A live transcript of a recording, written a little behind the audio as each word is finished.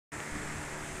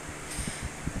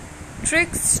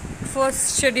Tricks for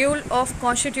schedule of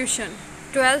constitution.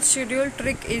 12th schedule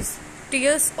trick is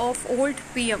Tears of Old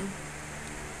PM.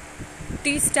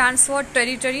 T stands for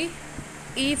territory,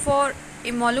 E for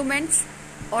emoluments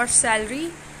or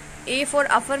salary, A for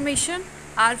affirmation,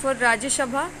 R for Rajya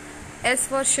Sabha, S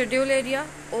for schedule area,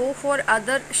 O for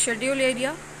other schedule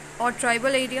area or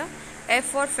tribal area, F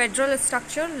for federal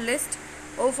structure list,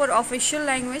 O for official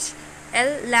language,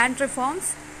 L land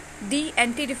reforms, D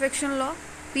anti-defection law,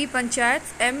 P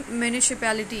panchayats, M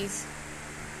municipalities.